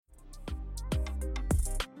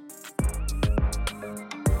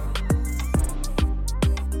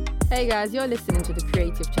Hey guys, you're listening to the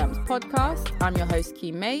Creative Champs podcast. I'm your host,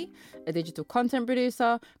 Key May, a digital content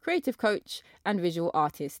producer, creative coach, and visual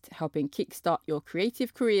artist, helping kickstart your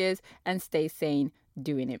creative careers and stay sane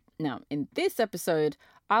doing it. Now, in this episode,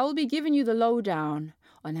 I will be giving you the lowdown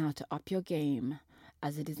on how to up your game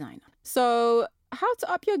as a designer. So, how to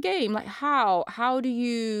up your game? Like how? How do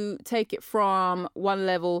you take it from one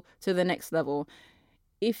level to the next level?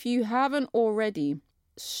 If you haven't already,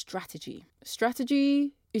 strategy.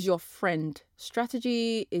 Strategy is your friend.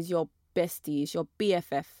 Strategy is your bestie, is your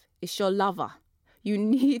BFF, it's your lover. You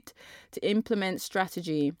need to implement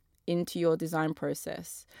strategy into your design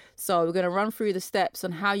process. So we're going to run through the steps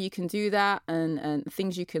on how you can do that and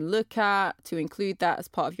things you can look at to include that as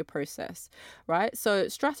part of your process, right? So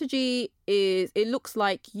strategy it looks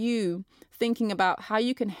like you thinking about how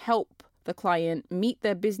you can help the client meet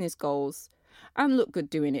their business goals and look good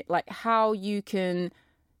doing it. Like how you can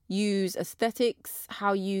use aesthetics,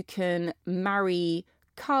 how you can marry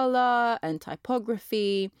color and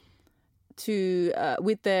typography to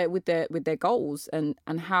with their goals and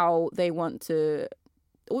how they want to,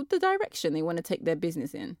 or the direction they want to take their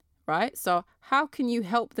business in, right? So how can you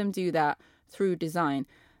help them do that through design?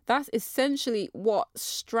 That's essentially what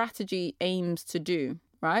strategy aims to do,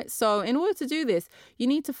 right? So in order to do this, you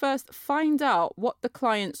need to first find out what the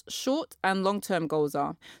client's short and long-term goals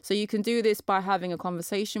are. So you can do this by having a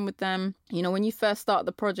conversation with them. You know, when you first start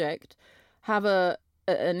the project, have an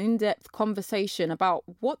in-depth conversation about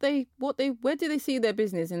where do they see their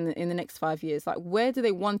business in the next 5 years? Like, where do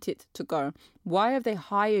they want it to go? Why have they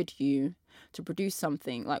hired you to produce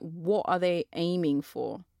something? Like, what are they aiming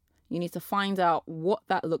for? You need to find out what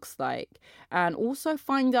that looks like, and also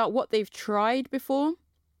find out what they've tried before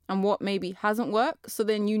and what maybe hasn't worked. So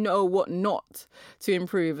then you know what not to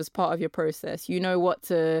improve as part of your process. You know what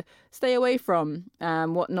to stay away from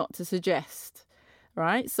and what not to suggest,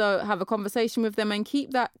 right? So have a conversation with them and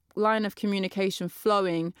keep that line of communication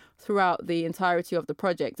flowing throughout the entirety of the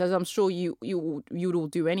project, as I'm sure you'd all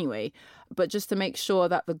do anyway. But just to make sure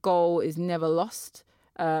that the goal is never lost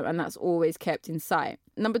and that's always kept in sight.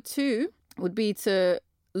 Number 2 would be to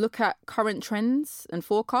look at current trends and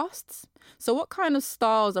forecasts. So what kind of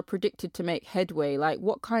styles are predicted to make headway? Like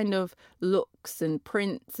what kind of looks and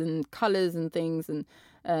prints and colors and things and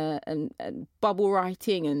bubble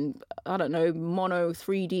writing and I don't know, mono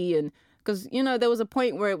 3D, and because you know there was a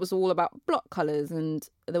point where it was all about block colors and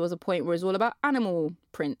there was a point where it was all about animal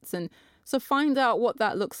prints, and so find out what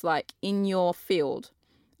that looks like in your field.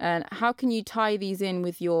 And how can you tie these in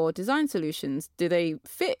with your design solutions? Do they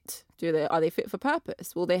fit? Are they fit for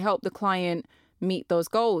purpose? Will they help the client meet those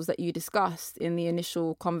goals that you discussed in the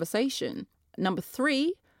initial conversation? Number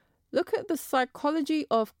 3, look at the psychology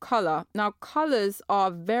of color. Now, colors are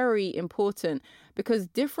very important because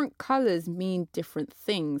different colors mean different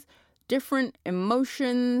things. Different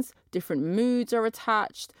emotions, different moods are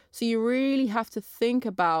attached. So you really have to think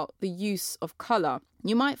about the use of color.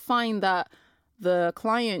 You might find that the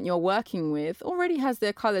client you're working with already has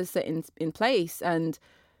their colors set in place, and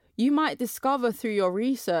you might discover through your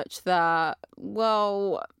research that,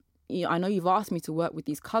 well, I know you've asked me to work with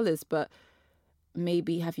these colors, but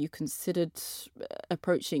maybe have you considered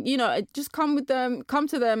approaching, just come to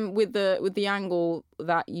them with the angle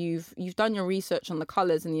that you've done your research on the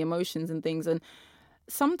colors and the emotions and things. And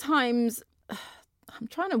sometimes I'm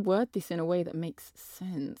trying to word this in a way that makes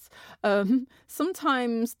sense.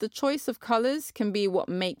 Sometimes the choice of colors can be what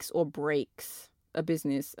makes or breaks a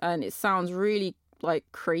business. And it sounds really like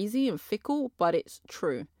crazy and fickle, but it's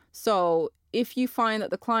true. So if you find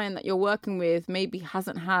that the client that you're working with maybe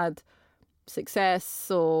hasn't had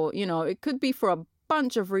success, or, it could be for a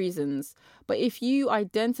bunch of reasons. But if you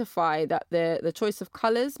identify that the choice of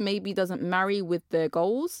colors maybe doesn't marry with their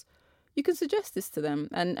goals, you can suggest this to them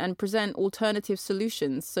and present alternative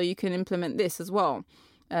solutions so you can implement this as well.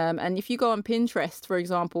 And if you go on Pinterest, for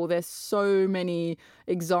example, there's so many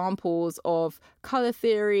examples of color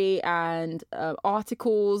theory and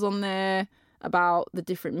articles on there about the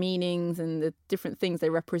different meanings and the different things they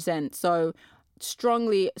represent. So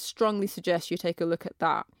strongly suggest you take a look at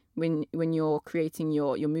that when you're creating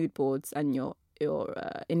your mood boards and your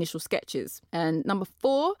initial sketches. And number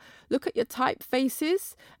 4, look at your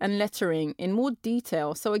typefaces and lettering in more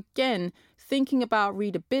detail. So again, thinking about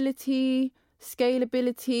readability,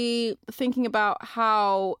 scalability, thinking about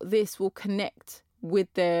how this will connect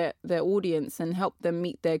with their audience and help them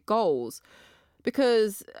meet their goals.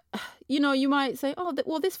 Because, you might say, oh,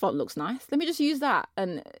 well, this font looks nice. Let me just use that.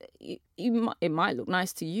 And it might look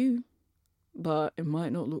nice to you, but it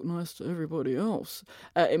might not look nice to everybody else.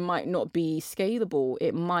 It might not be scalable.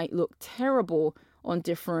 It might look terrible on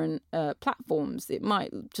different platforms. It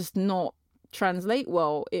might just not translate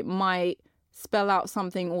well. It might spell out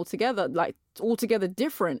something altogether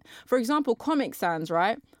different. For example, Comic Sans,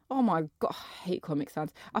 right? Oh my God, I hate Comic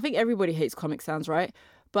Sans. I think everybody hates Comic Sans, right?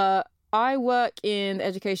 But I work in the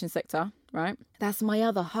education sector, right? That's my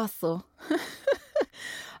other hustle.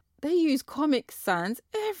 They use Comic Sans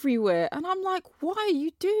everywhere. And I'm like, why are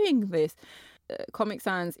you doing this? Comic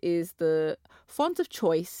Sans is the font of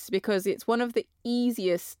choice because it's one of the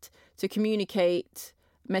easiest to communicate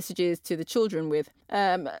messages to the children with.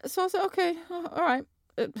 So I said, okay, all right,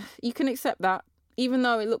 you can accept that, even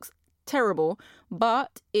though it looks terrible,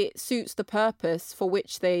 but it suits the purpose for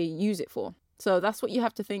which they use it for. So that's what you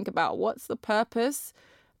have to think about. What's the purpose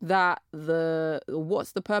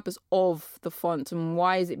of the font, and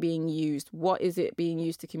why is it being used? What is it being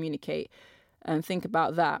used to communicate? And think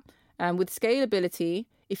about that. And with scalability,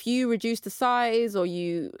 if you reduce the size or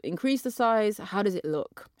you increase the size, how does it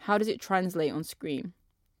look? How does it translate on screen?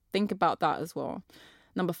 Think about that as well.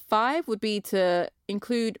 Number 5 would be to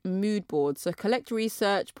include mood boards. So collect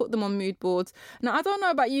research, put them on mood boards. Now, I don't know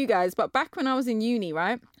about you guys, but back when I was in uni,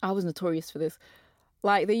 right, I was notorious for this.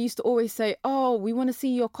 Like, they used to always say, oh, we want to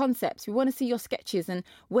see your concepts. We want to see your sketches and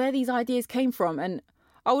where these ideas came from. And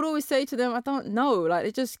I would always say to them, I don't know. Like,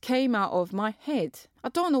 it just came out of my head. I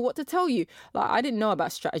don't know what to tell you. Like, I didn't know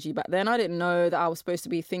about strategy back then. I didn't know that I was supposed to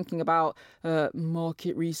be thinking about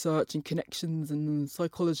market research and connections and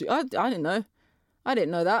psychology. I didn't know. I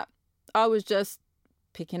didn't know that. I was just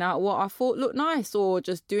picking out what I thought looked nice or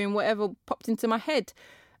just doing whatever popped into my head.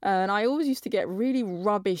 And I always used to get really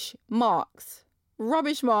rubbish marks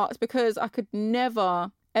because I could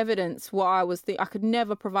never evidence what I was thinking. I could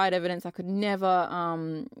never provide evidence. I could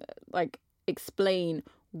never explain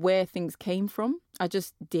where things came from. I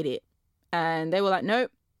just did it. And they were like,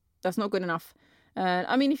 nope, that's not good enough. And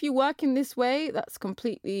I mean, if you work in this way, that's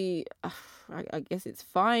completely, I guess it's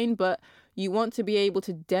fine, but you want to be able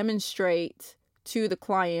to demonstrate to the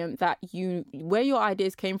client that where your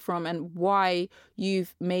ideas came from and why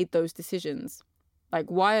you've made those decisions.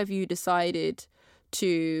 Like, why have you decided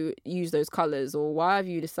to use those colors, or why have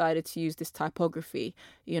you decided to use this typography?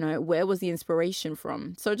 Where was the inspiration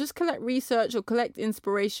from? So just collect research or collect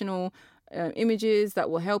inspirational images that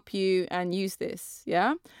will help you, and use this.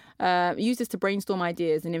 Use this to brainstorm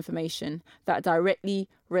ideas and information that directly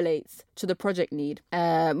relates to the project need.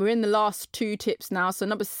 We're in the last 2 tips now. So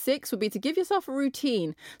number 6 would be to give yourself a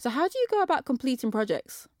routine. So how do you go about completing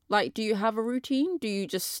projects? Like, do you have a routine? Do you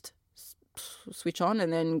just switch on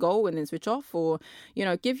and then go and then switch off? Or,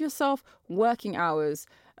 give yourself working hours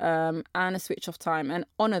and a switch off time, and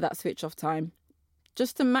honor that switch off time,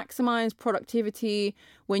 just to maximize productivity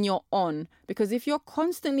when you're on. Because if you're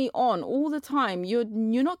constantly on all the time, you're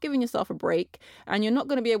not giving yourself a break, and you're not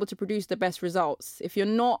going to be able to produce the best results if you're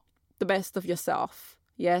not the best of yourself.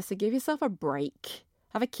 So give yourself a break.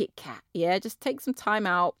 Have a Kit Kat. Just take some time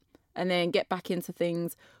out and then get back into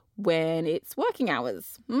things when it's working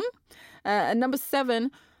hours. And number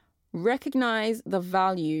 7, recognize the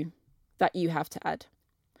value that you have to add.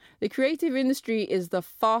 The creative industry is the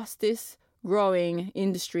fastest growing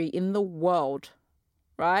industry in the world,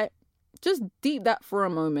 right? Just deep that for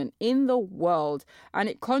a moment. In the world. And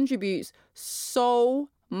it contributes so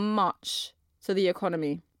much to the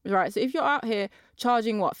economy, right? So if you're out here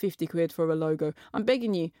charging 50 quid for a logo, I'm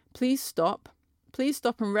begging you, please stop. Please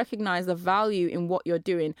stop and recognize the value in what you're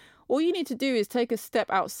doing. All you need to do is take a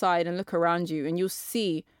step outside and look around you, and you'll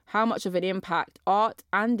see how much of an impact art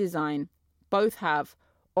and design both have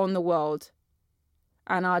on the world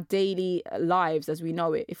and our daily lives as we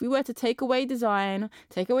know it. If we were to take away design,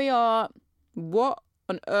 take away art, what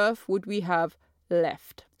on earth would we have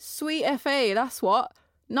left? Sweet FA, that's what.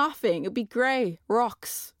 Nothing. It'd be grey.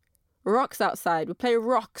 Rocks outside. We play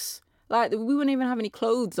rocks. Like, we wouldn't even have any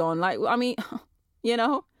clothes on. Like, I mean,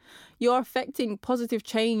 you're affecting positive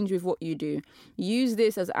change with what you do. Use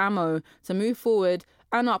this as ammo to move forward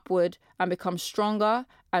and upward and become stronger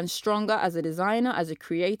and stronger as a designer, as a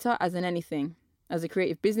creator, as in anything. As a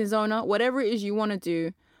creative business owner, whatever it is you want to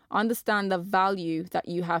do, understand the value that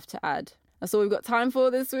you have to add. That's all we've got time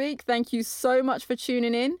for this week. Thank you so much for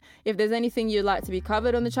tuning in. If there's anything you'd like to be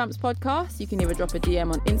covered on the Champs podcast, you can either drop a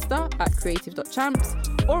DM on Insta at creative.champs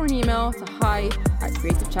or an email to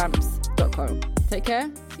hi@creativechamps.com. Take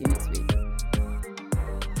care. See you next week.